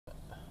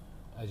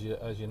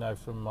as you know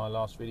from my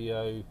last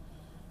video,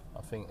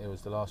 I think it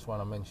was the last one,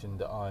 I mentioned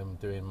that I'm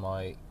doing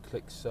my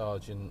CLIC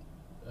Sergeant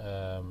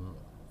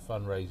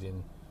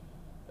fundraising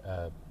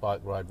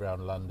bike ride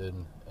around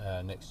London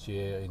next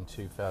year in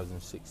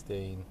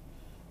 2016.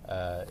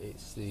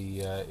 It's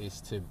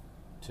to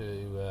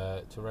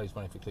raise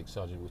money for CLIC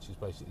Sergeant, which is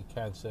basically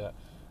cancer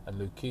and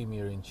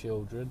leukemia in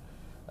children.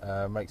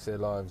 Makes their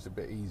lives a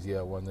bit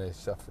easier when they're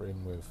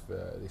suffering with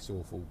this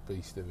awful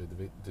beast of a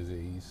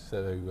disease.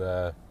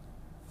 So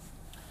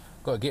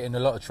got to get in a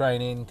lot of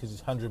training because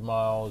it's 100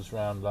 miles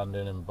around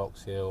London and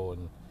Box Hill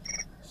and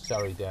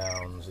Surrey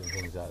Downs and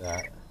things like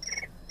that.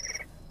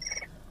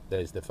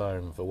 There's the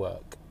phone for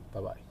work.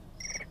 Bye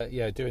bye.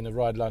 Yeah, doing the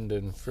ride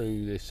London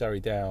through the Surrey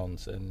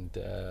Downs and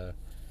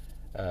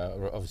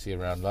obviously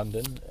around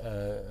London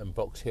and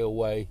Box Hill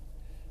way.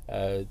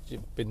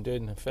 Been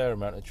doing a fair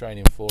amount of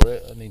training for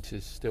it. I need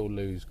to still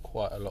lose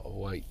quite a lot of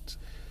weight.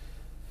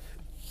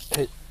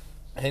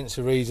 Hence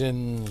the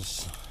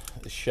reasons,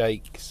 the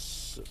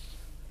shakes,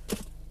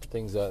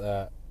 things like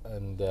that,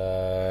 and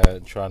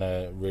trying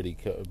to really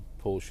cut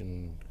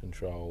portion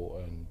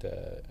control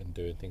and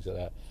doing things like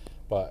that.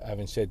 But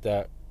having said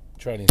that,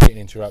 training's getting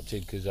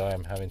interrupted because I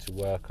am having to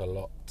work a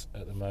lot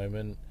at the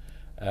moment,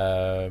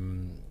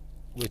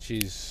 which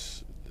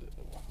is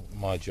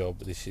my job.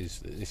 This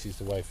is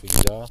the way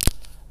things are.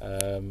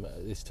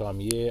 This time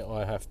of year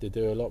I have to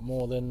do a lot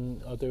more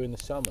than I do in the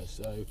summer,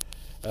 so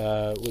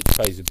which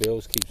pays the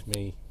bills, keeps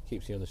me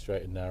on the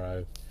straight and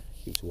narrow,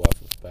 keeps the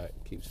wife off back,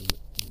 keeps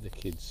the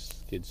kids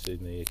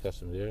in the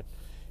customer area.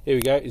 Here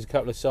we go, there's a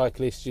couple of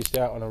cyclists just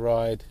out on a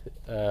ride.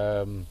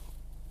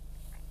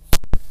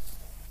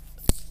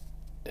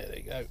 There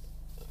they go.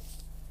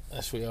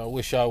 That's where I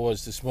wish I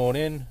was this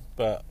morning,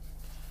 but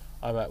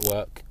I'm at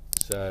work,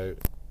 so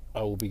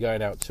I will be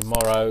going out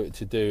tomorrow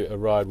to do a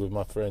ride with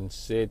my friend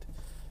Sid,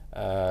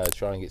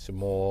 try and get some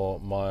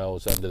more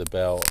miles under the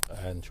belt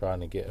and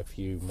trying to get a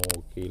few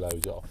more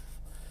kilos off.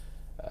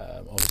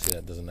 Obviously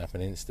that doesn't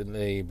happen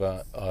instantly,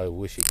 but I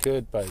wish it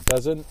could, but it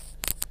doesn't.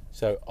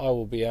 So I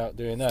will be out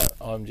doing that.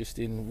 I'm just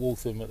in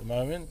Waltham at the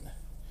moment.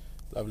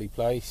 Lovely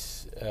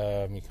place.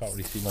 You can't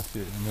really see much of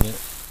it in a minute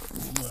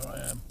where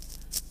I am.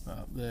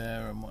 Up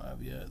there and what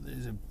have you.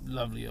 There's a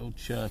lovely old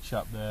church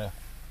up there.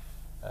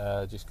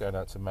 Just going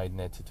out to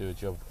Maidenhead to do a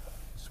job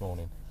this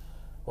morning.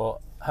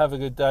 Well, have a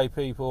good day,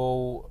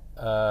 people.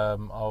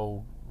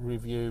 I'll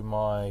review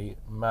my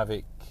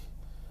Mavic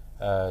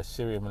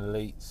Syrian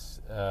Elites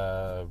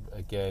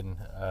again,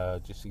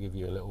 just to give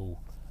you a little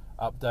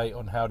update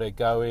on how they're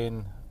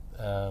going.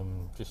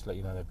 Just to let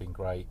you know they've been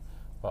great,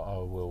 but I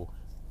will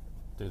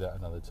do that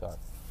another time.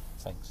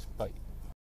 Thanks, bye.